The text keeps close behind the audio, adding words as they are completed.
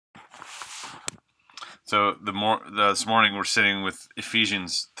So this morning we're sitting with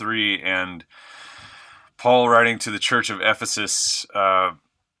Ephesians 3, and Paul writing to the church of Ephesus.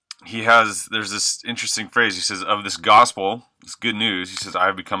 There's this interesting phrase. He says, "Of this gospel, this good news," he says, "I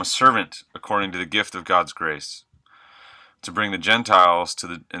have become a servant according to the gift of God's grace, to bring the Gentiles to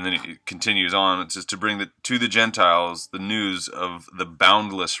the," and then he continues on. It says, "To bring to the Gentiles the news of the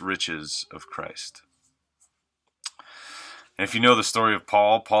boundless riches of Christ." And if you know the story of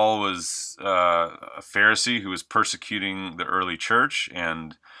Paul, Paul was a Pharisee who was persecuting the early church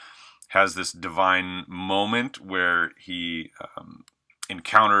and has this divine moment where he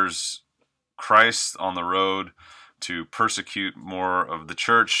encounters Christ on the road to persecute more of the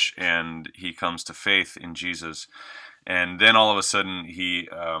church, and he comes to faith in Jesus. And then all of a sudden he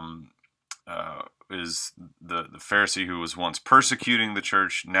is the Pharisee who was once persecuting the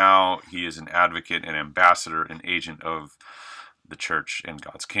church. Now he is an advocate, an ambassador, an agent of the church and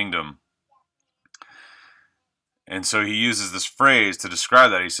God's kingdom. And so he uses this phrase to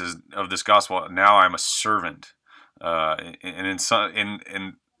describe that. He says, "Of this gospel, now I'm a servant." And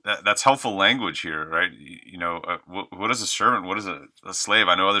that's helpful language here, right? You know, what is a servant? What is a slave?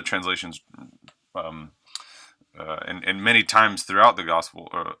 I know other translations, and many times throughout the gospel,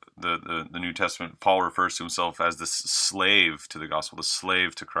 or the New Testament, Paul refers to himself as the slave to the gospel, the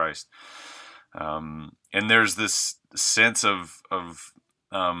slave to Christ. And there's this sense of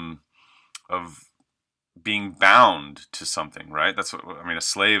being bound to something, right? That's what I mean. A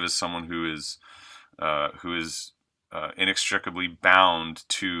slave is someone who is inextricably bound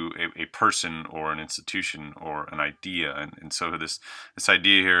to a person or an institution or an idea. And so this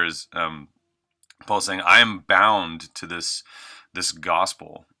idea here is Paul saying, I am bound to this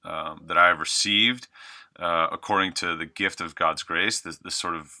gospel that I have received according to the gift of God's grace, this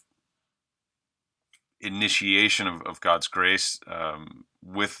sort of initiation of God's grace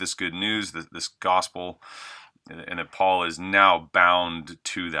with this good news, this gospel, and that Paul is now bound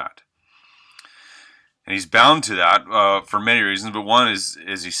to that. And he's bound to that for many reasons, but one is,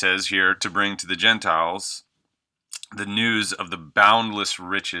 as he says here, to bring to the Gentiles the news of the boundless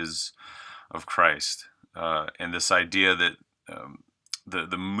riches of Christ, and this idea that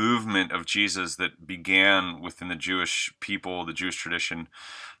the movement of Jesus that began within the Jewish people, the Jewish tradition,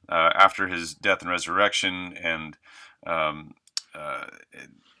 after his death and resurrection, and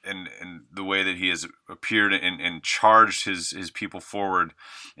the way that he has appeared and charged his people forward,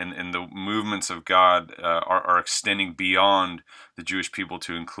 and the movements of God are extending beyond the Jewish people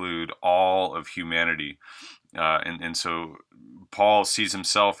to include all of humanity. And so Paul sees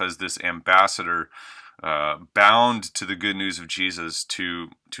himself as this ambassador bound to the good news of Jesus to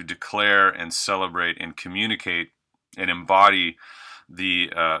declare and celebrate and communicate and embody the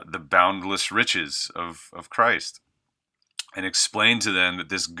boundless riches of Christ, and explain to them that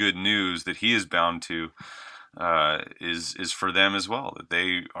this good news that he is bound to is for them as well, that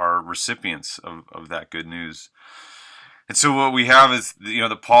they are recipients of that good news. And so what we have is,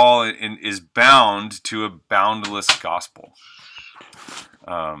 that Paul is bound to a boundless gospel.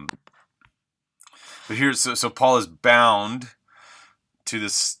 But here, so Paul is bound to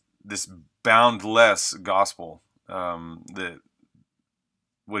this boundless gospel. That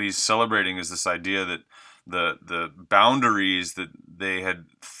what he's celebrating is this idea that the boundaries that they had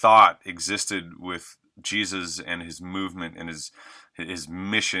thought existed with Jesus and his movement and his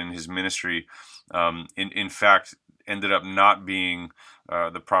mission, his ministry, in fact ended up not being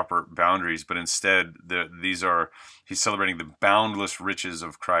the proper boundaries, but instead he's celebrating the boundless riches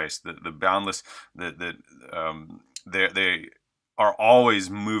of Christ, the boundless that they are always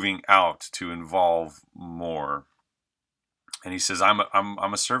moving out to involve more. And he says, I'm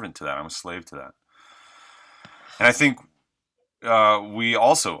a servant to that. I'm a slave to that. And I think we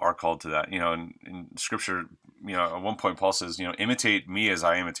also are called to that. In Scripture, at one point Paul says, imitate me as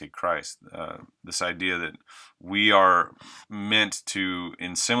I imitate Christ. This idea that we are meant to,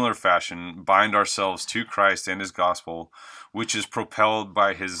 in similar fashion, bind ourselves to Christ and his gospel, which is propelled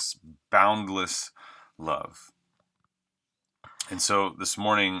by his boundless love. And so this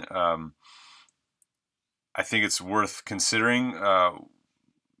morning, I think it's worth considering,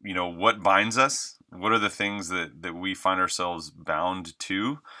 what binds us. What are the things that we find ourselves bound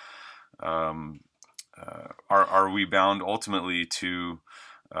to? Are we bound ultimately to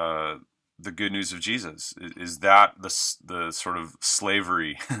the good news of Jesus? Is that the sort of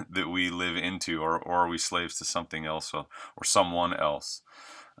slavery that we live into, or are we slaves to something else or someone else?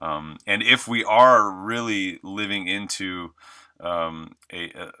 And if we are really living into a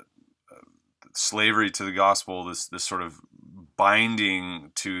slavery to the gospel, this sort of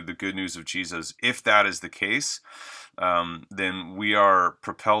binding to the good news of Jesus, if that is the case, then we are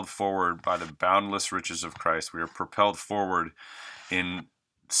propelled forward by the boundless riches of Christ. We are propelled forward in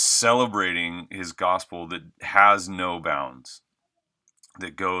celebrating his gospel that has no bounds,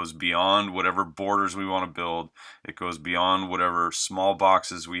 that goes beyond whatever borders we want to build. It goes beyond whatever small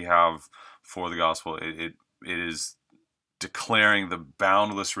boxes we have for the gospel. It is declaring the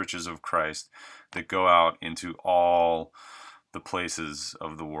boundless riches of Christ that go out into all the places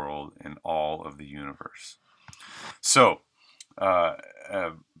of the world and all of the universe. So,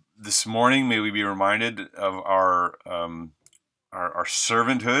 this morning, may we be reminded of our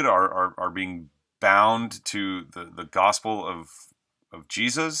servanthood, our being bound to the gospel of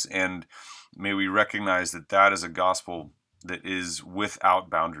Jesus, and may we recognize that that is a gospel that is without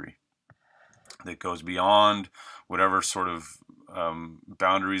boundary, that goes beyond whatever sort of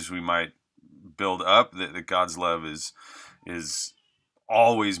boundaries we might build up, that God's love is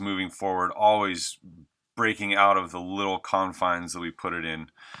always moving forward, always breaking out of the little confines that we put it in.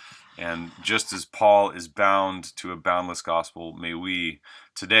 And just as Paul is bound to a boundless gospel, may we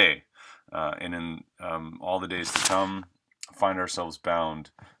today and in all the days to come find ourselves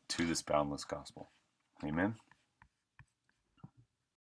bound to this boundless gospel. Amen.